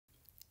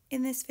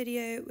In this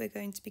video, we're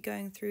going to be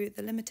going through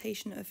the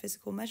limitation of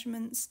physical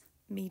measurements,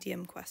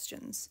 medium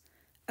questions.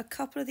 A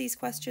couple of these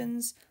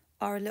questions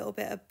are a little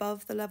bit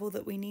above the level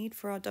that we need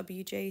for our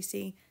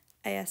WJEC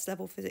AS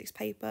level physics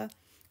paper,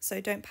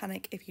 so don't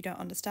panic if you don't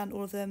understand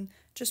all of them,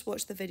 just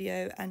watch the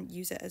video and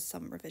use it as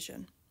some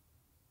revision.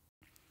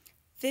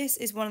 This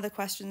is one of the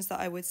questions that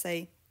I would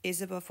say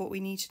is above what we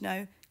need to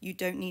know. You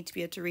don't need to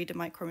be able to read a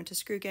micrometer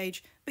screw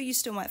gauge, but you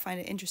still might find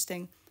it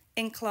interesting.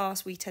 In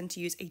class, we tend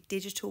to use a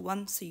digital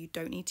one, so you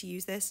don't need to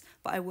use this,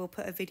 but I will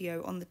put a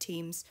video on the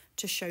Teams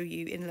to show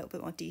you in a little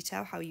bit more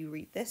detail how you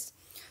read this.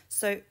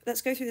 So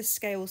let's go through the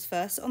scales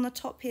first. On the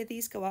top here,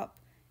 these go up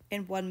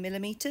in 1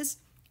 millimeters.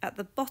 At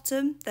the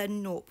bottom, they're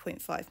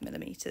 0.5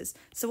 millimeters.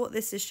 So what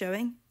this is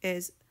showing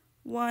is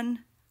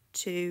 1,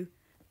 2,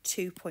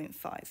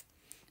 2.5.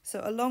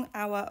 So along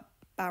our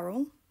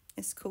barrel,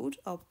 it's called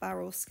our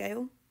barrel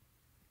scale,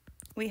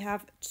 we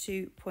have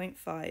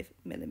 2.5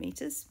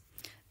 millimeters.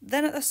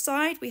 Then at the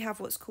side, we have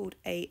what's called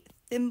a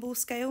thimble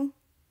scale.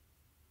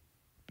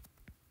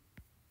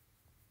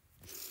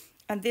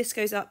 And this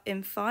goes up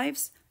in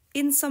 5s.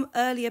 In some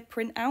earlier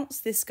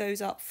printouts, this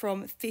goes up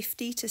from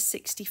 50 to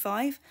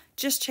 65.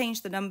 Just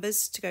change the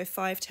numbers to go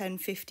 5, 10,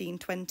 15,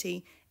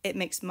 20. It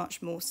makes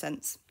much more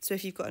sense. So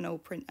if you've got an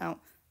old printout,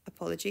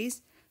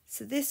 apologies.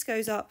 So this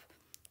goes up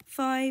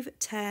 5,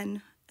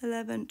 10,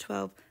 11,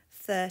 12,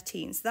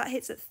 13. So that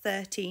hits at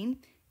 13.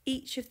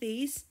 Each of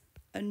these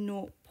are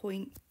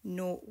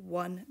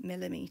 0.01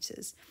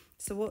 millimeters.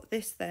 So what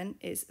this then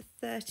is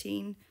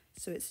 13,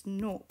 so it's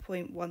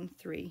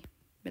 0.13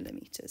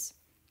 millimeters.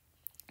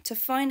 To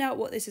find out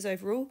what this is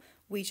overall,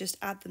 we just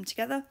add them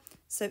together.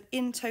 So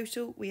in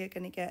total, we are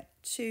going to get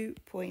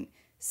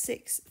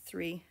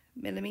 2.63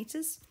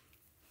 millimeters.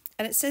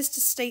 And it says to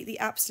state the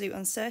absolute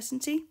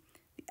uncertainty.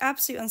 The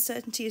absolute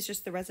uncertainty is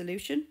just the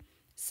resolution.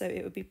 So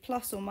it would be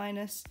plus or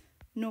minus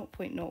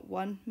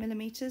 0.01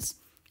 millimeters.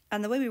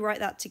 And the way we write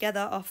that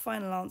together, our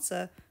final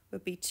answer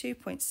would be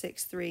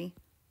 2.63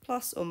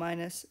 plus or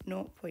minus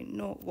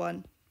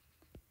 0.01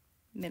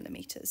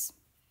 millimeters.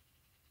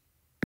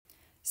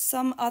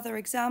 Some other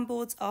exam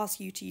boards ask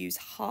you to use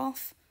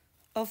half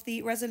of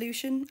the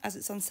resolution as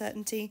its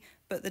uncertainty,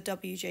 but the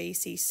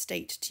WJEC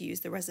state to use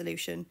the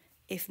resolution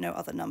if no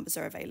other numbers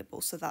are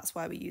available. So that's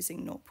why we're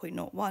using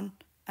 0.01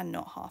 and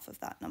not half of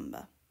that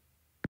number.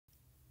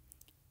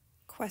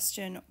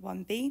 Question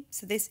 1b.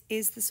 So this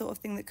is the sort of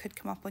thing that could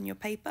come up on your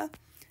paper.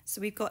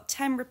 So we've got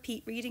 10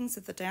 repeat readings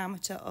of the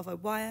diameter of a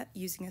wire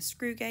using a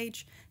screw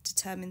gauge to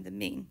determine the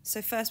mean. So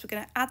first we're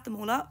going to add them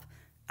all up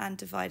and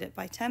divide it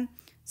by 10.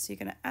 So you're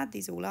going to add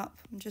these all up.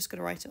 I'm just going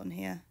to write it on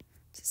here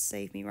to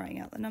save me writing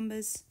out the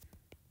numbers.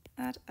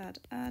 Add, add,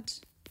 add.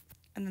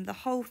 And then the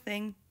whole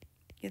thing,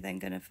 you're then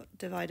going to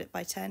divide it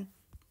by 10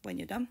 when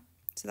you're done.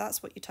 So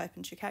that's what you type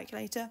into your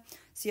calculator.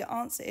 So your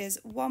answer is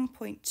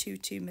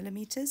 1.22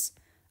 millimeters.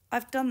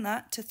 I've done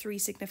that to 3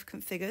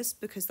 significant figures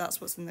because that's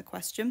what's in the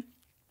question.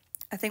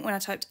 I think when I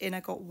typed in,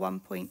 I got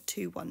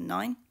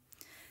 1.219.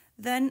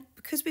 Then,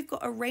 because we've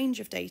got a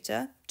range of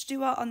data, to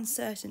do our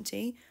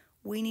uncertainty,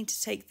 we need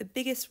to take the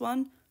biggest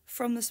one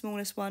from the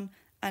smallest one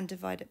and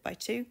divide it by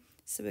 2.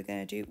 So we're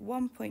going to do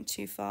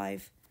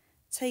 1.25,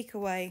 take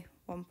away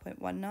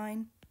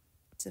 1.19,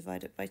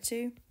 divide it by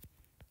 2,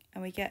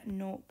 and we get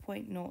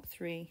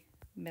 0.03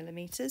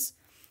 millimeters.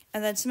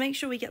 And then to make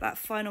sure we get that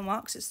final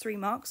mark, so it's 3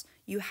 marks,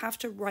 you have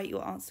to write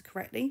your answer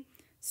correctly.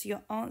 So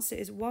your answer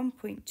is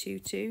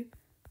 1.22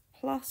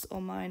 plus or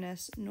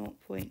minus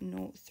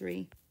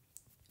 0.03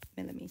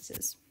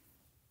 millimeters.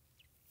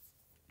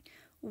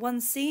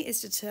 1c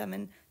is to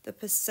determine the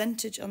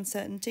percentage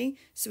uncertainty.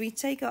 So we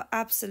take our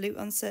absolute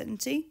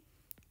uncertainty,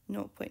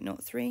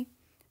 0.03,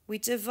 we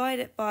divide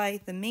it by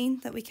the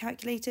mean that we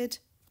calculated,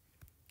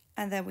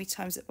 and then we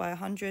times it by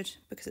 100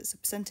 because it's a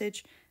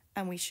percentage,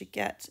 and we should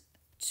get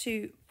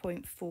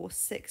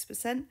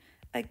 2.46%.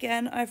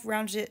 Again, I've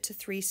rounded it to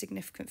 3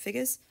 significant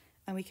figures,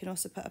 and we can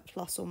also put a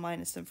plus or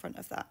minus in front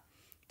of that.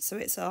 So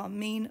it's our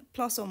mean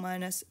plus or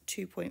minus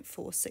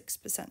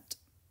 2.46%.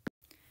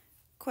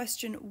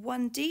 Question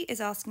 1d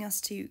is asking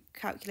us to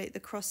calculate the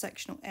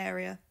cross-sectional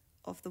area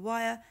of the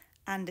wire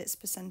and its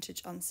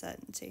percentage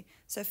uncertainty.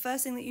 So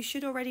first thing that you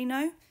should already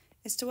know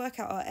is to work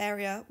out our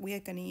area, we are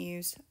going to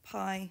use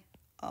pi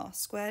r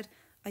squared.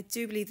 I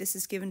do believe this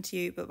is given to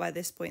you, but by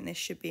this point this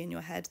should be in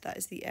your head. That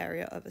is the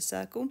area of a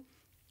circle.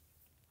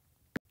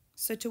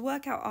 So to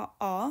work out our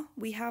r,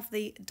 we have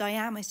the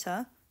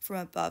diameter from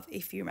above,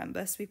 if you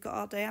remember. So we've got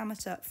our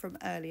diameter from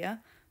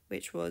earlier,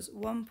 which was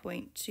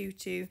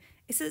 1.22.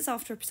 It says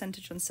after a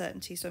percentage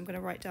uncertainty, so I'm going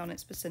to write down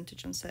its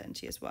percentage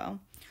uncertainty as well.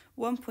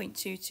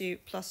 1.22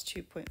 plus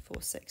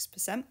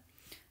 2.46%.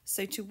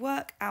 So to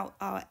work out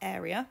our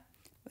area,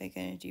 we're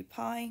going to do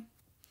pi.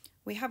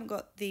 We haven't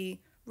got the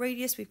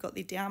radius, we've got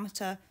the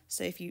diameter.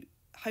 So if you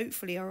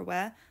hopefully are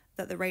aware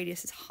that the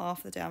radius is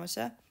half the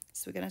diameter.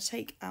 So we're going to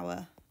take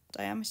our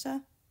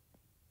diameter,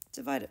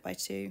 divide it by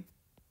 2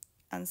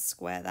 and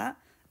square that.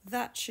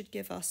 That should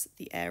give us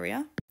the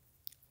area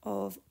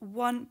of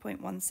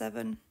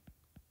 1.17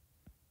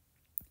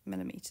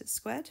 millimeters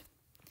squared.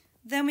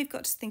 Then we've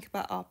got to think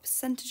about our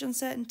percentage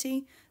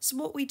uncertainty. So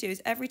what we do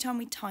is every time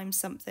we times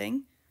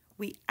something,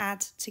 we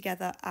add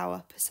together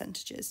our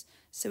percentages.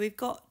 So we've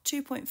got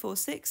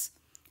 2.46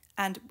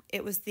 and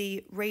it was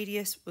the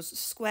radius was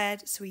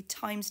squared, so we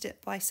times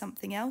it by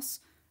something else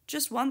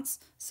just once.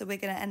 So we're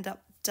going to end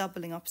up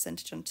doubling our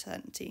percentage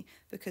uncertainty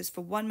because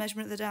for one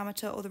measurement of the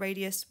diameter or the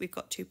radius, we've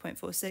got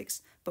 2.46,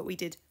 but we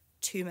did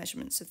 2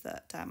 measurements of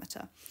the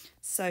diameter.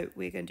 So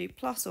we're going to do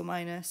plus or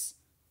minus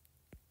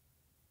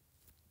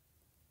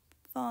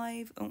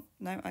 5, oh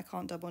no, I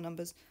can't double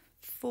numbers,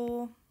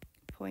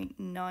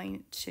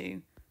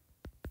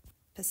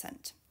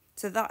 4.92%.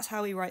 So that's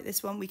how we write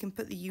this one. We can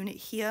put the unit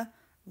here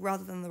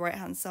rather than the right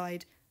hand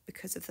side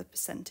because of the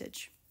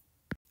percentage.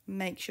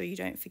 Make sure you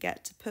don't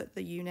forget to put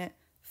the unit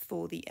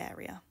for the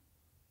area.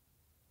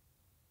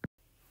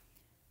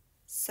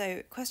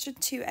 So question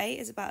 2A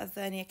is about a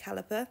vernier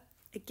caliper.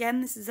 Again,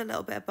 this is a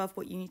little bit above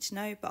what you need to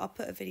know, but I'll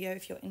put a video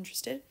if you're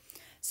interested.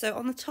 So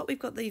on the top, we've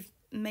got the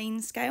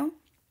main scale.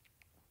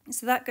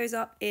 So that goes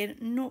up in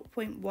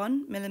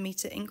 0.1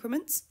 millimeter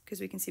increments because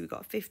we can see we've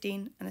got a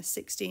 15 and a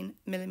 16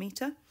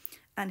 millimeter.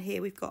 And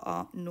here we've got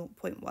our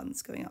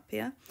 0.1s going up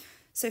here.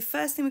 So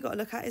first thing we've got to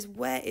look at is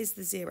where is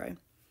the 0?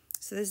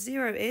 So the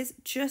 0 is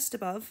just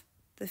above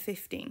the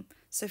 15.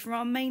 So from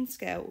our main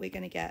scale, we're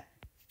going to get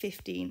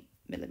 15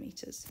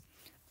 millimeters.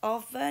 Our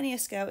vernier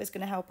scale is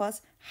going to help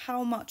us.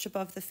 How much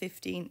above the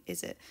 15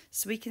 is it?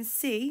 So we can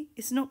see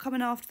it's not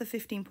coming after the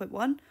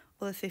 15.1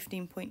 or the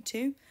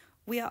 15.2.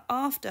 We are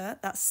after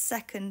that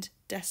second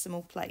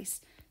decimal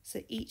place.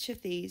 So each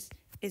of these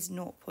is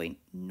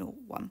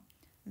 0.01.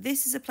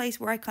 This is a place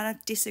where I kind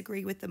of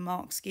disagree with the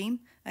mark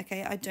scheme.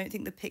 Okay, I don't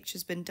think the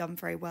picture's been done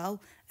very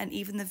well. And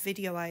even the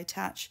video I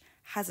attach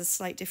has a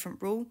slight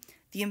different rule.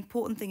 The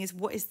important thing is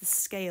what is the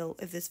scale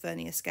of this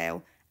vernier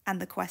scale? And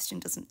the question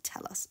doesn't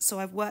tell us. So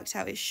I've worked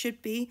out it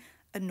should be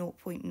a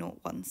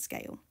 0.01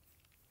 scale.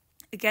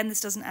 Again,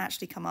 this doesn't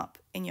actually come up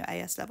in your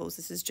AS levels.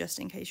 This is just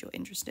in case you're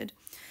interested.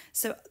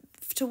 So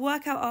to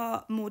work out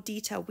our more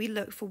detail, we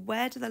look for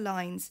where do the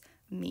lines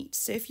meet.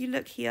 So if you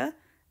look here,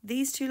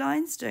 these two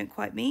lines don't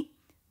quite meet.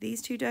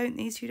 These two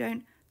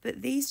don't,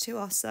 but these two,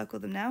 I'll circle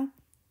them now,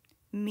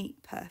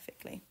 meet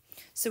perfectly.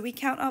 So we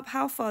count up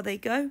how far they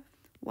go.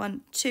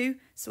 1, 2.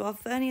 So our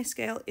vernier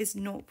scale is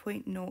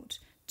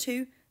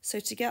 0.02. So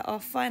to get our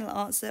final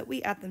answer,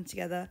 we add them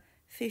together,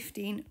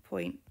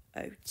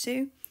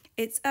 15.02.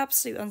 It's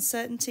absolute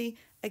uncertainty.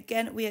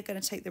 Again, we are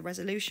going to take the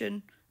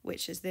resolution,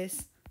 which is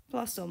this,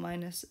 plus or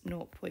minus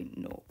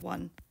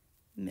 0.01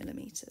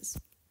 millimeters.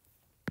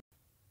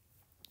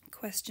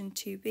 Question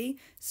 2B.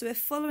 So we're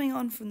following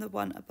on from the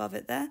one above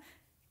it there.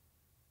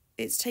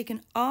 It's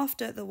taken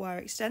after the wire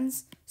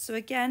extends. So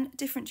again,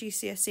 different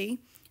GCSE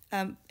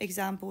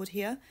exam board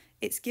here.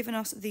 It's given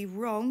us the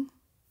wrong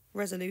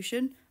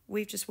resolution.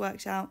 We've just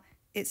worked out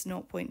it's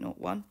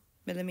 0.01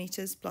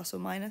 millimeters plus or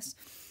minus.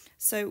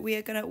 So we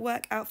are going to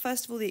work out,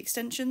 first of all, the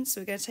extension. So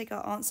we're going to take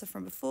our answer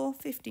from before,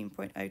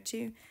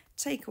 15.02,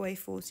 take away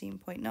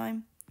 14.9,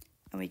 and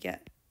we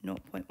get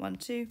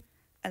 0.12.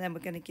 And then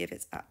we're going to give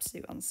its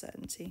absolute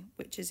uncertainty,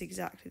 which is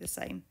exactly the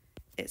same.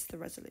 It's the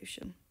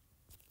resolution.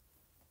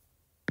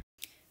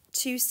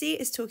 2C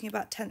is talking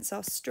about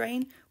tensile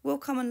strain. We'll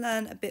come and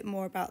learn a bit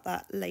more about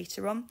that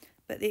later on.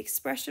 But the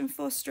expression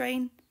for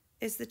strain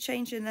is the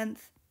change in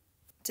length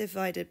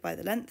divided by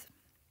the length.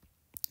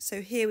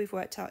 So here we've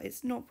worked out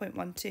it's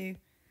 0.12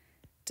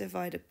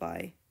 divided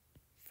by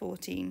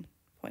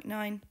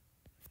 14.9,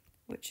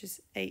 which is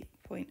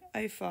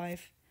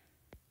 8.05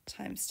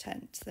 times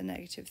 10 to the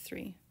negative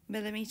 3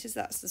 millimeters.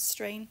 That's the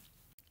strain.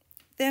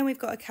 Then we've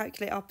got to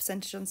calculate our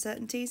percentage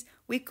uncertainties.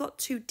 We've got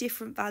two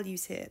different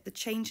values here, the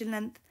change in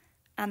length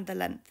and the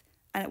length,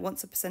 and it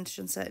wants a percentage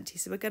uncertainty.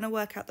 So we're going to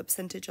work out the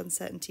percentage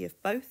uncertainty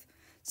of both.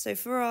 So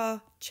for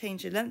our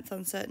change in length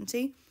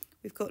uncertainty,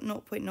 we've got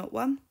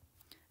 0.01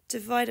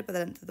 divided by the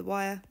length of the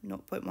wire,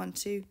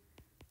 0.12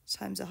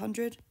 times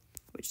 100,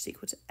 which is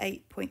equal to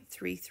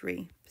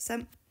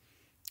 8.33%.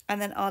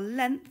 And then our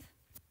length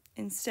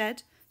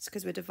instead, so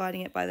because we're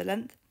dividing it by the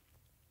length,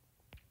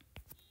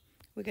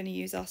 we're going to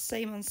use our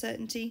same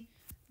uncertainty,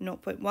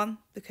 0.1,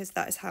 because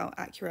that is how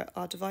accurate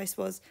our device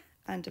was,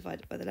 and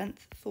divided by the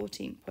length,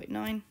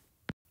 14.9.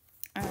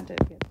 And don't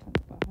forget to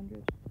times by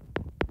 100.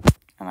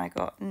 And I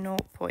got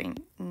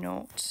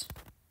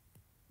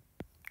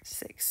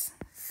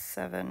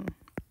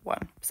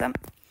 0.0671%.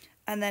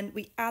 And then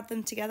we add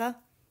them together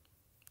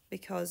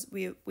because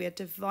we are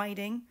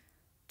dividing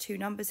two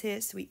numbers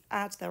here, so we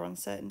add their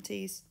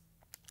uncertainties.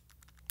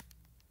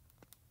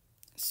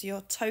 So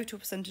your total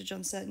percentage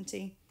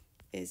uncertainty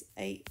is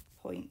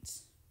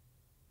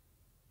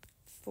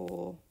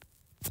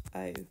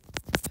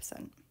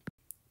 8.40%.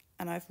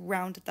 And I've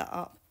rounded that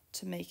up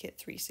to make it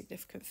 3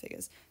 significant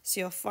figures.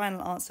 So your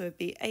final answer would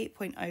be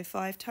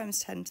 8.05 times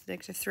 10 to the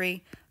negative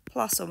 3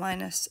 plus or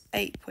minus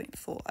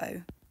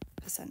 8.40%.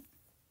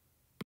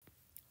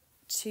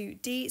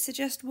 2D,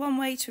 suggest one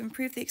way to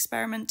improve the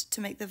experiment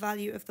to make the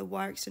value of the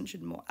wire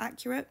extension more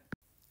accurate.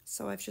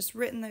 So I've just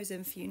written those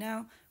in for you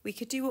now. We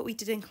could do what we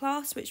did in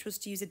class, which was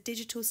to use a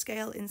digital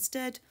scale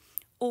instead,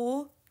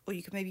 or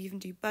you could maybe even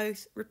do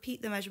both,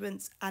 repeat the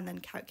measurements and then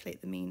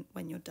calculate the mean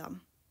when you're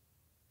done.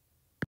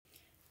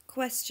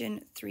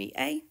 Question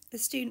 3a, the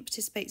student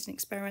participates in an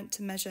experiment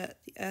to measure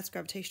the Earth's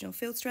gravitational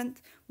field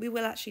strength. We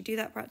will actually do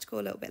that practical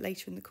a little bit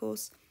later in the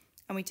course,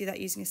 and we do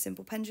that using a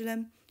simple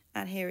pendulum,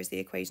 and here is the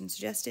equation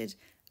suggested.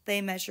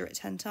 They measure it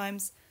 10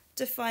 times,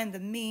 define the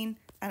mean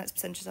and its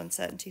percentage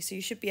uncertainty. So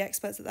you should be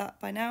experts at that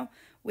by now.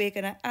 We're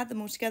going to add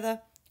them all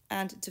together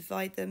and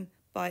divide them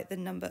by the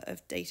number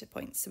of data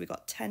points. So we've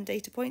got 10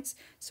 data points,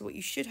 so what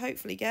you should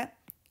hopefully get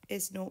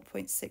is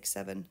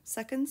 0.67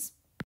 seconds.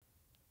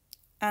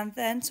 And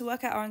then to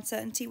work out our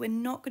uncertainty, we're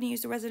not going to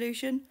use the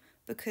resolution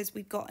because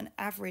we've got an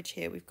average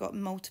here. We've got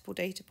multiple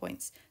data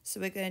points. So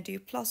we're going to do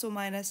plus or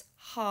minus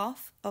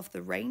half of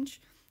the range.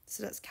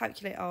 So let's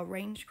calculate our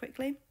range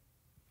quickly.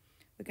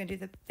 We're going to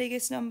do the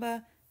biggest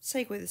number,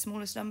 take away the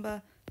smallest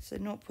number. So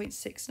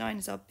 0.69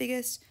 is our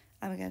biggest,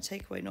 and we're going to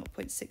take away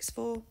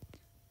 0.64,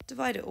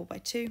 divide it all by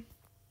 2,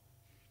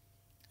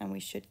 and we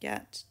should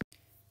get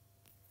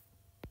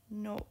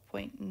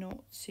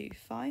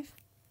 0.025.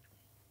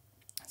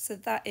 So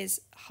that is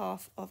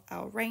half of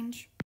our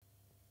range.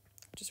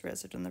 Just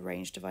realised I've done the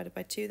range divided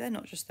by 2 there,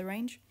 not just the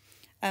range.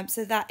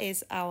 So that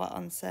is our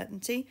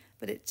uncertainty,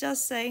 but it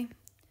does say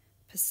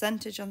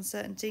percentage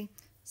uncertainty.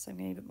 So I'm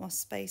going to need a bit more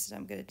space, and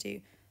I'm going to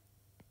do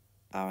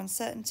our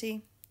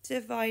uncertainty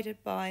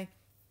divided by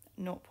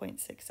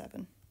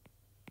 0.67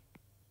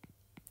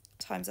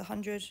 times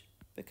 100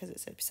 because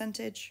it's a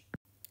percentage.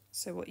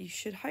 So what you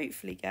should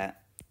hopefully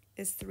get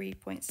is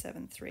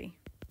 3.73%.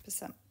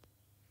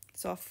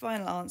 So our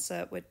final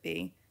answer would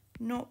be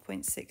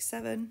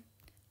 0.67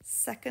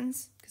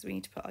 seconds, because we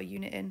need to put our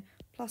unit in,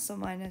 plus or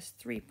minus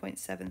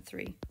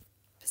 3.73%.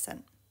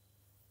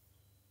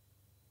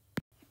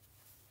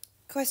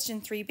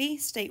 Question 3b,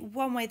 state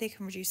one way they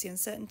can reduce the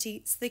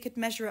uncertainty, so they could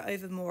measure it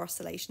over more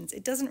oscillations.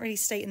 It doesn't really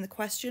state in the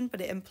question,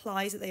 but it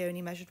implies that they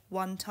only measured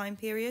one time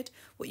period.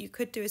 What you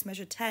could do is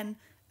measure 10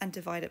 and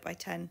divide it by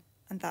 10,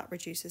 and that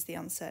reduces the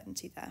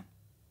uncertainty there.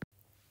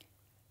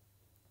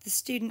 The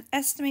student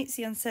estimates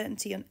the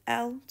uncertainty on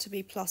L to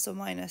be plus or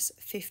minus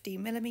 50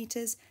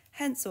 millimetres,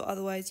 hence or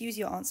otherwise use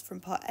your answer from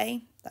part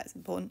A, that is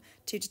important,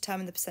 to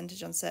determine the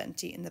percentage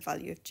uncertainty in the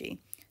value of G.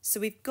 So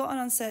we've got an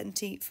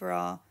uncertainty for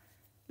our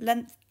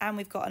length and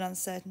we've got an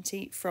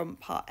uncertainty from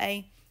part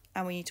A,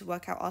 and we need to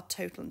work out our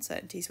total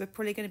uncertainty. So we're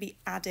probably going to be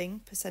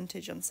adding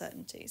percentage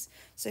uncertainties.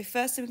 So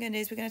first thing we're going to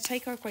do is we're going to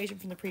take our equation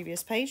from the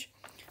previous page,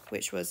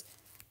 which was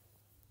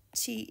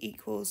T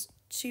equals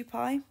 2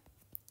 pi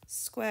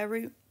square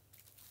root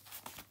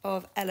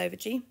of L over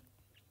G,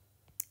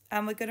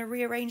 and we're going to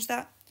rearrange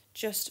that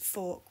just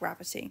for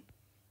gravity.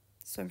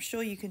 So I'm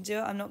sure you can do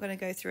it. I'm not going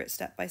to go through it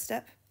step by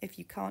step. If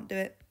you can't do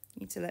it,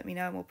 you need to let me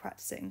know and we'll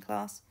practice it in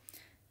class.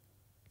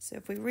 So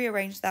if we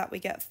rearrange that, we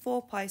get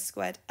 4 pi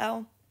squared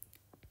L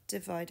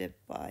divided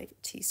by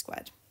T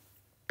squared.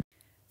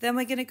 Then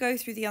we're going to go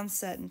through the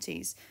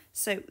uncertainties.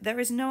 So there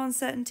is no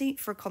uncertainty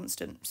for a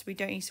constant, so we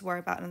don't need to worry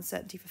about an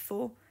uncertainty for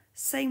 4.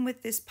 Same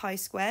with this pi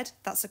squared,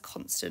 that's a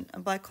constant.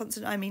 And by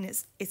constant, I mean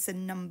it's a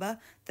number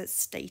that's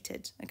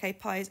stated. Okay,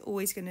 pi is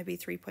always going to be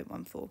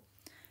 3.14.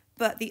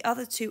 But the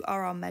other two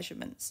are our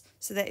measurements.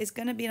 So there is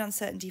going to be an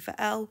uncertainty for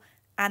L,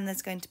 and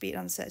there's going to be an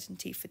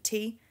uncertainty for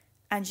T.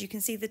 And you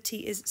can see the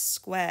T is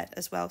squared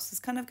as well. So there's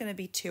kind of going to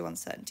be two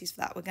uncertainties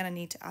for that. We're going to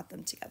need to add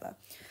them together.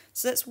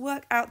 So let's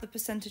work out the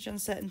percentage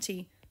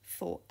uncertainty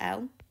for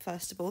L,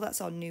 first of all.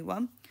 That's our new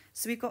one.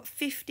 So we've got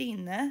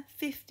 15 there,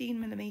 15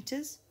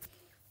 millimetres.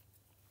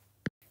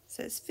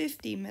 So it's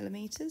 15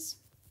 millimetres.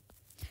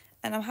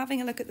 And I'm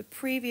having a look at the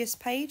previous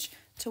page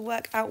to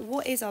work out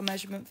what is our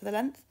measurement for the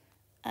length.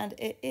 And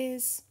it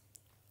is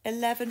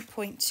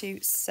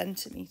 11.2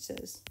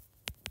 centimetres.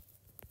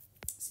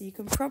 So you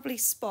can probably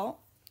spot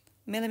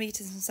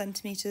millimetres and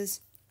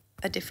centimetres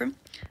are different.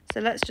 So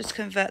let's just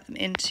convert them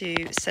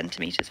into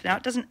centimetres for now.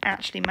 It doesn't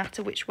actually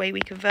matter which way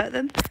we convert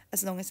them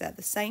as long as they're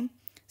the same.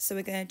 So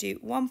we're going to do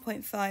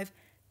 1.5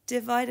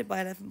 divided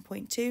by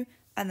 11.2.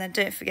 And then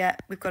don't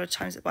forget, we've got to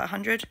times it by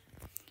 100.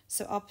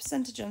 So our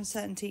percentage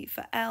uncertainty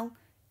for L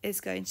is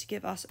going to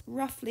give us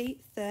roughly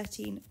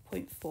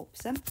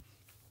 13.4%.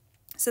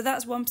 So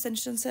that's one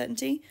percentage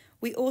uncertainty.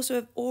 We also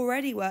have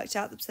already worked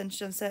out the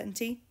percentage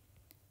uncertainty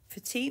for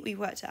T. We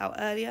worked it out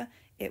earlier.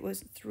 It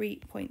was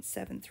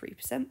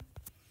 3.73%.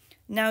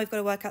 Now we've got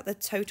to work out the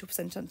total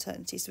percentage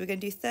uncertainty. So we're going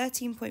to do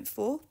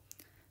 13.4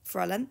 for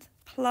our length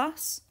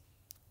plus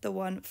the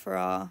one for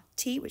our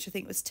T, which I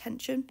think was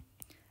tension.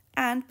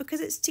 And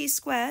because it's T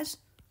squared,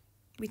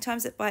 we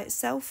times it by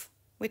itself,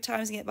 we're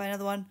timesing it by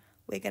another one,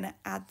 we're going to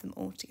add them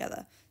all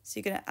together. So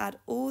you're going to add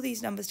all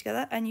these numbers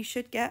together and you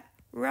should get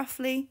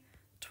roughly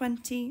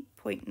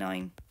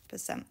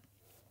 20.9%.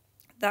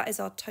 That is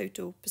our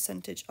total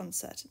percentage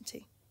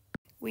uncertainty.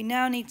 We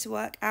now need to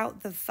work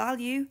out the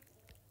value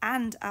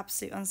and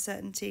absolute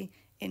uncertainty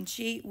in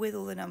G with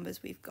all the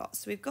numbers we've got.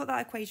 So we've got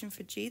that equation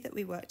for G that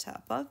we worked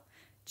out above.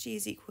 G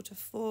is equal to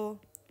 4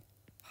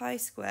 pi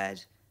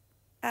squared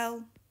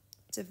L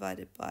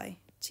divided by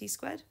t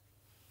squared.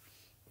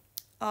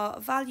 Our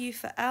value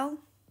for L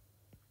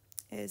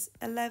is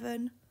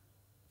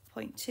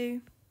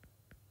 11.2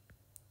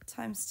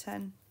 times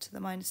 10 to the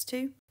minus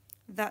 2.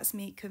 That's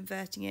me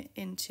converting it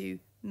into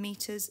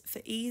meters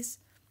for ease.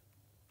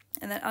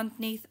 And then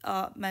underneath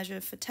our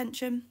measure for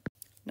tension,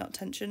 not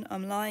tension,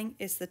 I'm lying,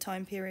 is the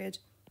time period.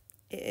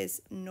 It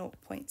is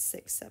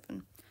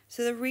 0.67.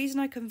 So the reason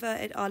I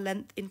converted our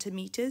length into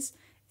meters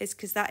is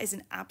because that is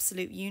an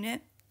absolute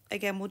unit.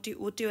 Again, we'll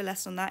do a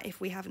lesson on that if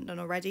we haven't done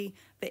already,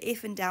 but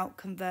if in doubt,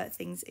 convert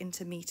things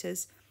into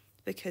meters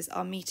because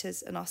our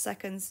meters and our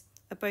seconds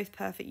are both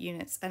perfect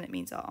units and it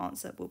means our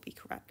answer will be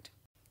correct.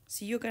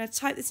 So you're going to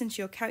type this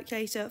into your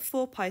calculator,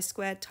 4 pi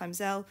squared times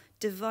L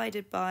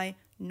divided by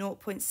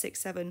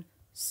 0.67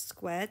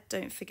 squared.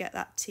 Don't forget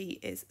that t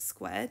is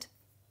squared.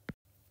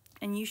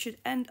 And you should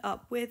end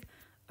up with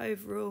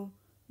overall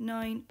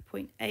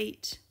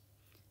 9.8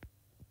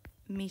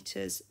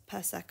 meters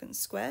per second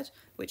squared,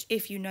 which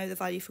if you know the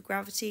value for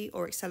gravity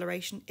or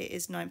acceleration, it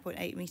is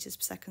 9.8 meters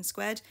per second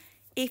squared.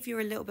 If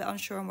you're a little bit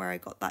unsure on where I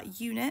got that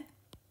unit,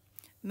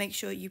 make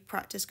sure you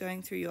practice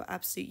going through your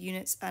absolute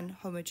units and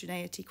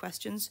homogeneity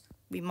questions.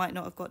 We might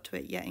not have got to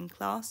it yet in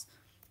class,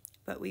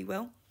 but we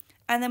will.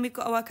 And then we've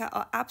got to work out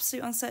our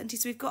absolute uncertainty.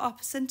 So we've got our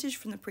percentage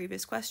from the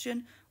previous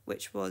question,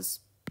 which was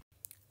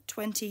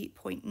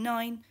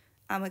 20.9,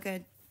 and we're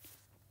going to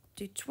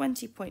do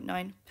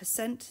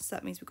 20.9%, so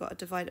that means we've got to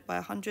divide it by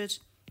 100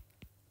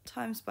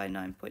 times by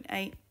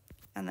 9.8,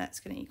 and that's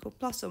going to equal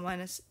plus or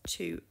minus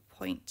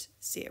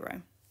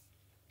 2.0.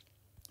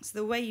 So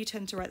the way you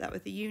tend to write that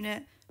with the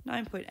unit,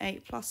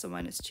 9.8 plus or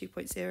minus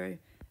 2.0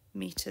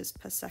 meters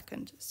per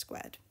second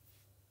squared.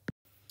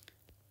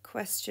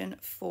 Question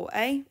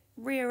 4a,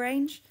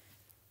 rearrange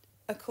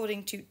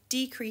according to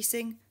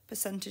decreasing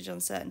percentage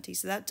uncertainty.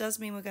 So that does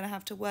mean we're going to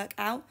have to work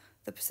out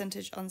the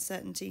percentage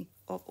uncertainty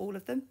of all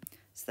of them.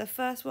 So the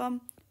first one,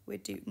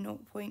 we'd do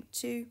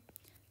 0.2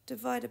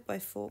 divided by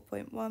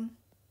 4.1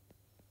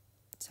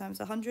 times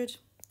 100.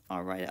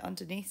 I'll write it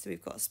underneath so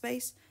we've got a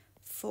space,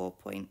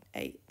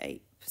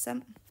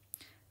 4.88%.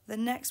 The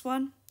next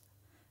one,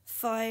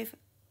 5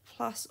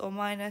 plus or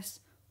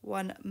minus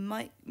 1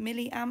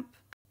 milliamp.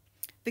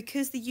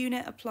 Because the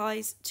unit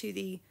applies to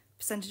the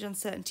percentage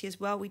uncertainty as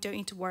well, we don't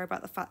need to worry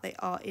about the fact they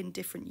are in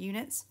different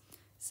units.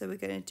 So we're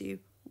going to do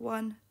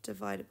 1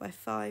 divided by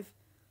 5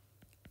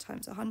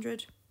 times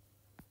 100.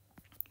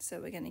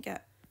 So we're going to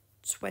get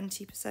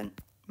 20%.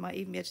 Might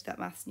even be able to do that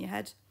maths in your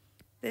head.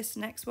 This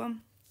next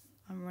one,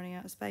 I'm running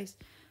out of space,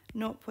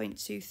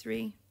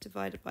 0.23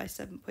 divided by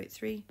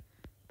 7.3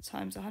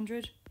 times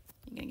 100.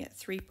 You're going to get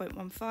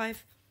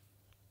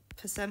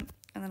 3.15%.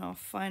 And then our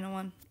final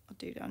one, I'll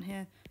do down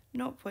here,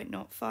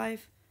 0.05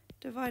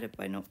 divided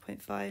by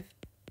 0.5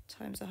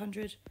 times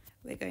 100.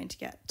 We're going to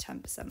get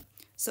 10%.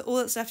 So all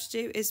that's left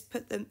to do is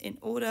put them in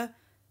order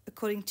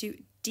according to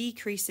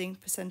decreasing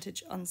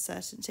percentage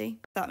uncertainty.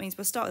 That means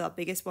we'll start with our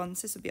biggest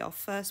ones. This will be our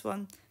first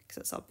one because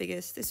that's our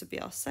biggest. This would be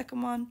our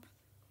second one,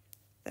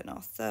 then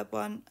our third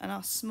one, and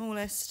our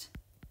smallest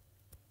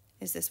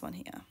is this one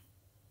here.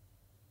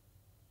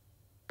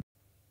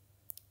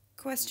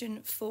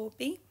 Question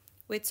 4b.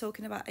 We're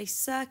talking about a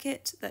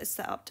circuit that is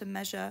set up to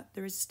measure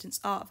the resistance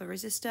R of a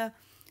resistor.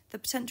 The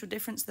potential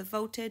difference, the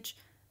voltage,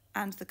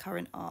 and the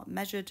current are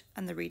measured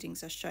and the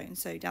readings are shown.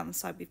 So down the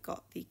side we've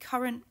got the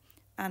current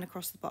and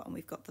across the bottom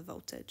we've got the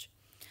voltage.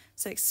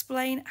 So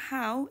explain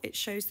how it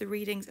shows the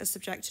readings are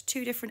subject to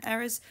two different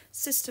errors,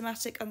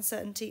 systematic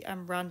uncertainty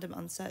and random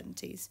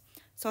uncertainties.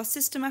 So our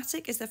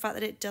systematic is the fact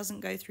that it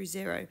doesn't go through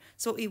zero.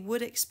 So what we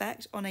would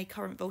expect on a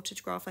current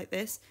voltage graph like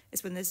this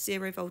is when there's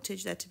zero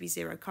voltage there to be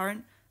zero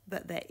current,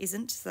 but there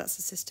isn't, so that's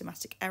a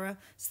systematic error.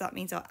 So that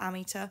means our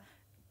ammeter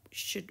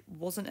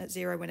wasn't at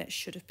zero when it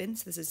should have been,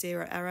 so there's a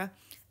zero error.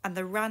 And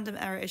the random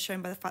error is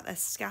shown by the fact they're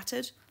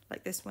scattered,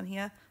 like this one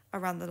here,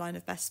 around the line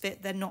of best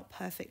fit. They're not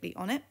perfectly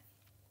on it.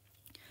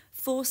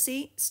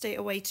 4c, state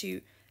a way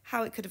to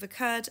how it could have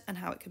occurred and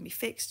how it can be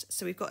fixed.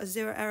 So we've got a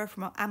zero error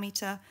from our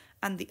ammeter,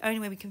 and the only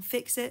way we can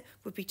fix it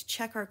would be to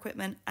check our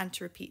equipment and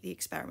to repeat the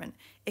experiment.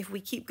 If we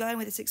keep going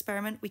with this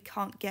experiment, we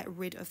can't get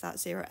rid of that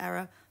zero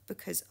error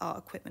because our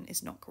equipment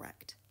is not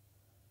correct.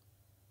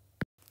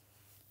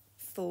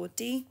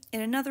 4d,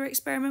 in another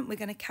experiment, we're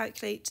going to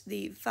calculate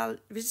the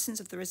resistance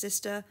of the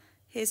resistor.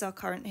 Here's our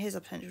current, here's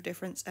our potential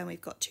difference, and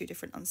we've got two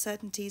different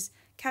uncertainties.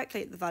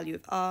 Calculate the value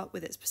of R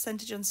with its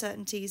percentage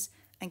uncertainties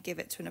and give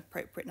it to an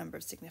appropriate number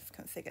of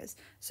significant figures.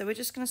 So we're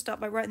just going to start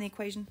by writing the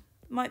equation.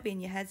 Might be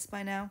in your heads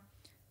by now.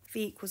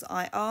 V equals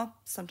IR.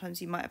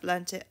 Sometimes you might have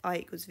learnt it. I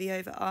equals V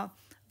over R.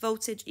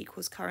 Voltage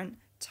equals current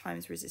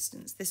times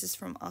resistance. This is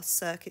from our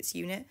circuits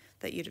unit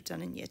that you'd have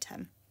done in year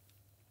 10.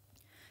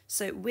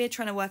 So we're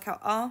trying to work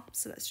out R,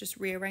 so let's just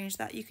rearrange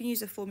that. You can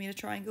use a formula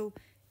triangle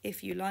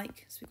if you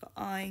like. So we've got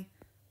I,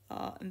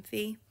 R and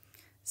V.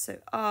 So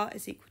R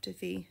is equal to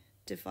V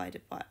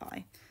divided by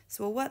I.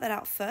 So we'll work that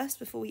out first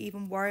before we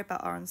even worry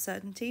about our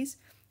uncertainties.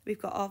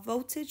 We've got our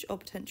voltage or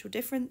potential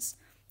difference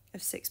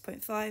of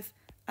 6.5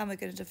 and we're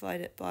going to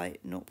divide it by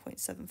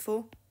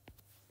 0.74.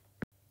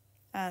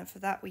 And for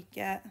that we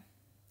get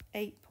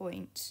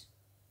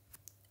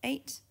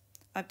 8.8.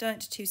 I've done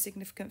it to two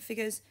significant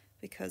figures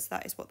because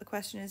that is what the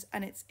question is,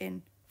 and it's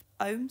in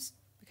ohms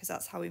because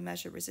that's how we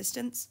measure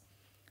resistance.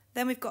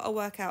 Then we've got to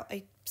work out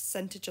a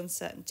percentage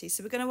uncertainty.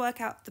 So we're going to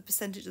work out the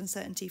percentage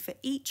uncertainty for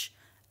each,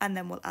 and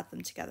then we'll add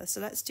them together.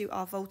 So let's do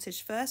our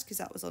voltage first because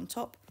that was on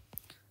top.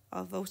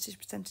 Our voltage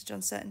percentage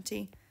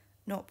uncertainty,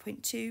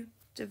 0.2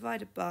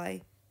 divided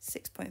by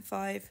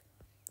 6.5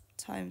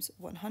 times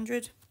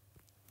 100.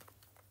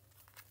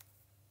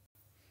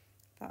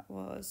 That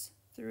was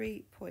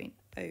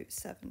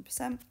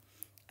 3.07%.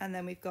 And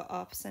then we've got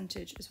our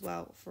percentage as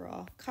well for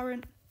our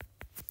current.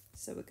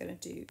 So we're going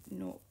to do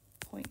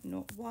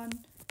 0.01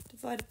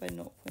 divided by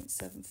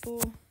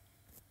 0.74.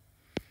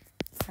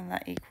 And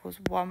that equals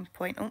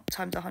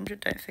times 100,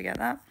 don't forget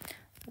that,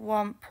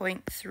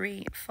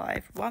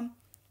 1.351.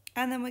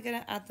 And then we're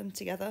going to add them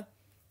together.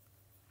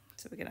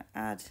 So we're going to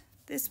add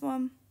this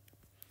one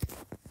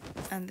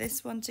and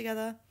this one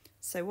together.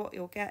 So what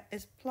you'll get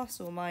is plus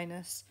or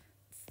minus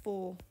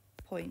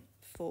 4.4%.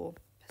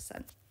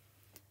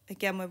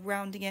 Again, we're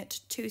rounding it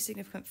to two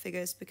significant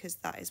figures because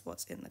that is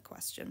what's in the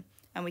question.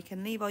 And we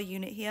can leave our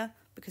unit here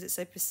because it's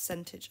a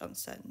percentage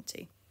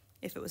uncertainty.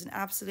 If it was an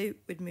absolute,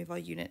 we'd move our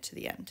unit to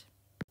the end.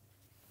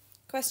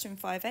 Question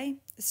 5a,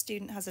 a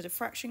student has a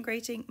diffraction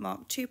grating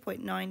marked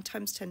 2.9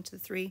 times 10 to the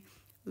 3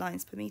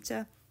 lines per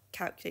metre.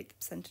 Calculate the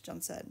percentage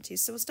uncertainty.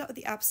 So we'll start with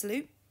the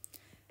absolute.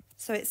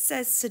 So it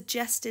says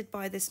suggested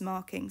by this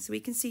marking. So we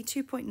can see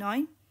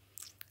 2.9.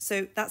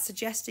 So that's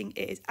suggesting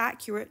it is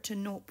accurate to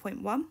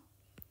 0.1.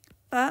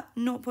 But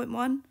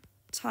 0.1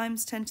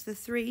 times 10 to the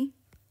 3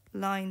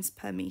 lines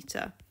per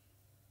metre.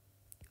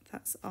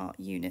 That's our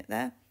unit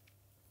there.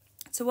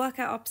 To work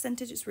out our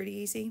percentage, it's really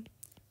easy.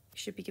 You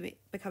should be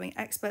becoming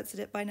experts at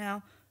it by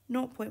now.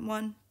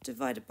 0.1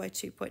 divided by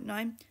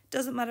 2.9.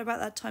 Doesn't matter about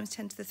that times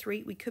 10 to the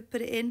 3. We could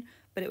put it in,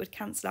 but it would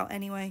cancel out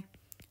anyway.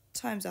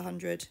 Times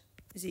 100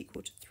 is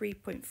equal to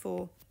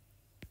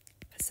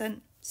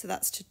 3.4%. So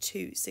that's to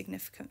two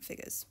significant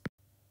figures.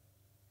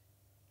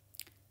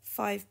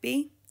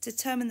 5b,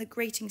 determine the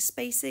grating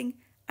spacing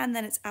and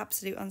then its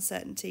absolute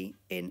uncertainty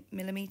in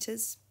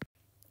millimetres.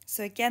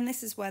 So again,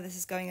 this is where this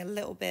is going a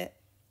little bit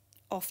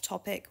off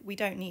topic. We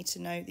don't need to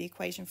know the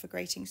equation for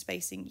grating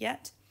spacing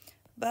yet,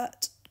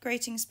 but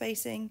grating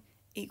spacing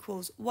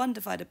equals 1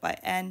 divided by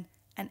n,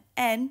 and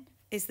n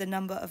is the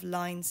number of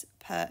lines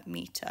per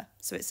metre.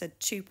 So it said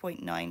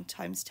 2.9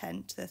 times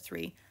 10 to the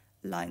 3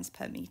 lines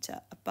per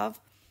metre above.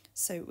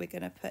 So we're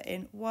going to put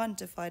in 1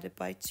 divided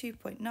by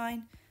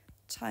 2.9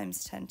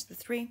 times 10 to the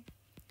 3.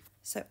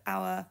 So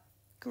our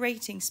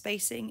grating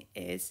spacing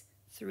is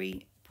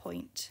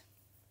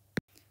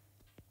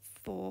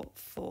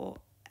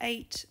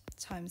 3.448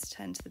 times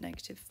 10 to the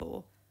negative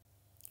 4.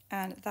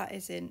 And that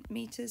is in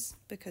metres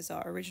because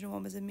our original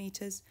one was in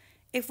metres.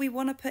 If we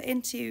want to put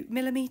into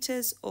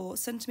millimetres or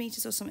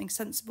centimetres or something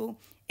sensible,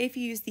 if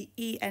you use the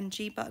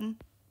ENG button,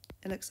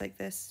 it looks like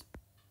this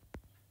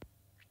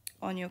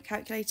on your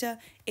calculator,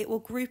 it will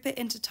group it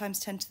into times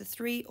 10 to the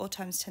 3 or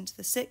times 10 to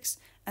the 6,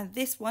 and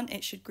this one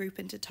it should group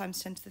into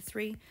times 10 to the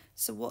 3.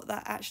 So what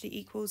that actually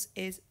equals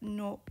is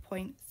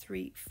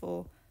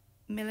 0.34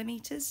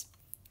 millimetres.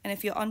 And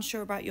if you're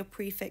unsure about your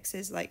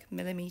prefixes like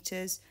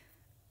millimetres,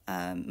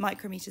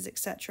 micrometers,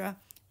 etc.,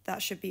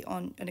 that should be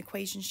on an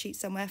equation sheet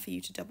somewhere for you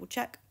to double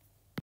check.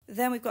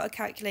 Then we've got to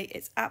calculate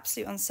its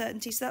absolute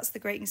uncertainty. So that's the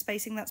grating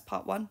spacing, that's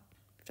part 1.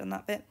 We've done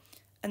that bit.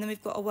 And then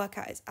we've got to work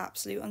out its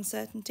absolute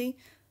uncertainty.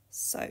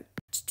 So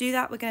to do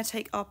that, we're going to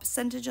take our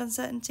percentage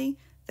uncertainty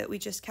that we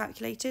just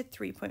calculated,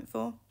 3.4.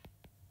 So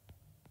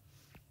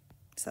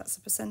that's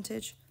the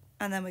percentage.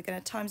 And then we're going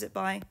to times it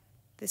by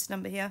this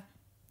number here,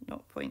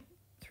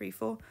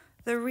 0.34.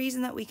 The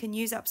reason that we can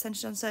use that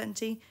percentage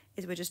uncertainty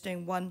is we're just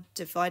doing 1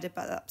 divided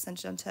by that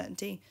percentage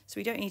uncertainty, so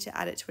we don't need to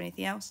add it to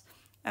anything else.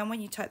 And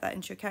when you type that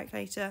into your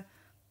calculator,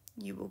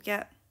 you will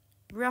get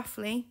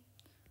roughly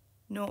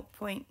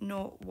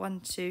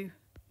 0.012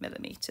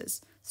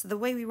 millimetres. So the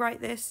way we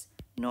write this,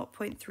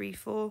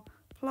 0.34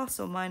 plus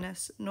or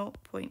minus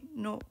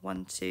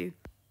 0.012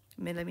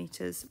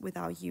 millimetres with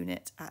our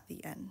unit at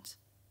the end.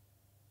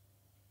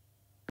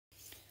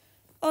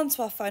 On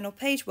to our final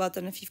page. Well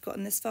done if you've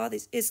gotten this far.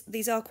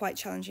 These are quite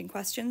challenging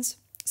questions.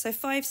 So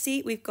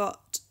 5C, we've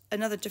got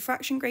another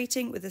diffraction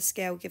grating with a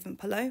scale given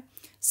below.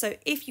 So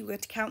if you were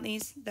to count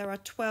these, there are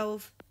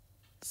 12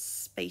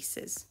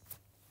 spaces.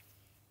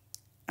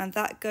 And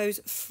that goes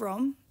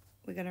from,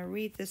 we're going to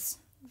read this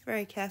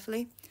very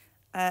carefully,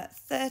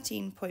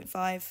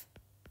 13.5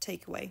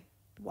 take away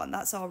 1.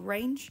 That's our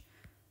range.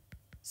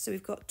 So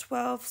we've got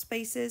 12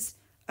 spaces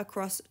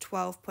across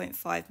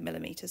 12.5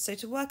 millimetres. So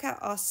to work out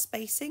our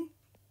spacing,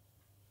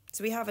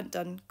 so we haven't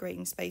done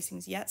grating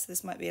spacings yet, so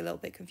this might be a little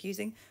bit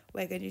confusing.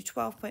 We're going to do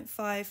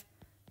 12.5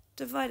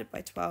 divided by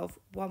 12,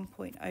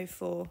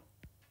 1.04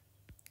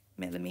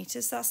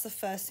 millimetres. So that's the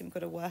first thing we've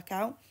got to work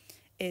out,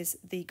 is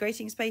the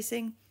grating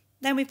spacing.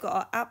 Then we've got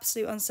our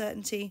absolute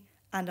uncertainty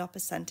and our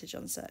percentage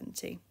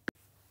uncertainty.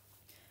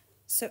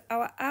 So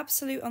our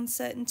absolute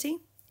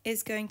uncertainty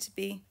is going to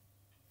be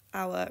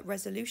our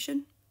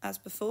resolution as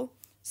before.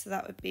 So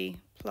that would be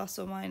plus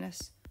or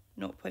minus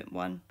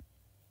 0.1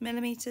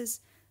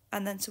 millimeters.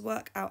 And then to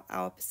work out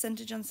our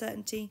percentage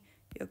uncertainty,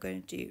 you're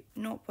going to do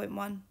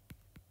 0.1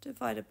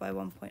 divided by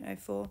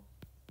 1.04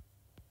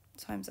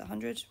 times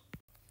 100,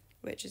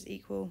 which is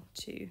equal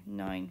to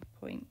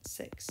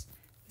 9.6%.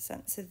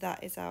 So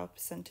that is our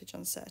percentage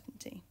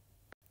uncertainty.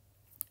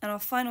 And our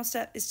final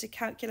step is to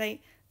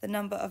calculate the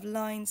number of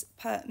lines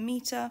per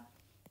metre.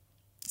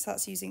 So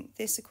that's using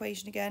this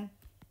equation again.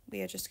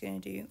 We are just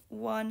going to do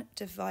 1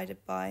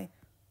 divided by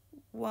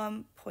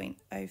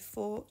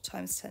 1.04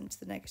 times 10 to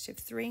the negative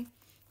 3,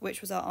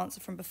 which was our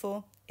answer from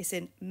before. It's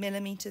in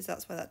millimetres,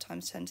 that's where that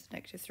times 10 to the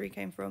negative 3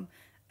 came from.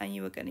 And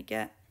you are going to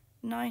get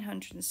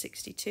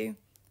 962,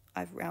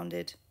 I've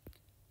rounded,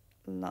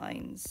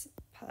 lines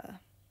per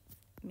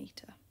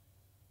metre.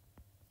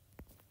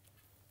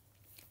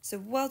 So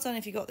well done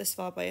if you got this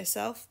far by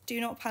yourself. Do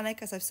not panic,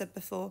 as I've said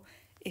before.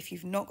 If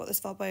you've not got this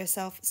far by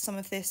yourself, some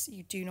of this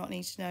you do not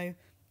need to know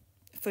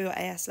for your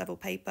AS level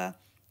paper.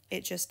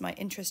 It just might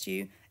interest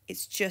you.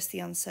 It's just the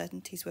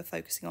uncertainties we're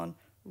focusing on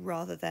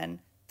rather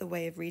than the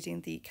way of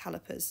reading the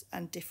calipers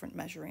and different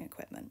measuring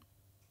equipment.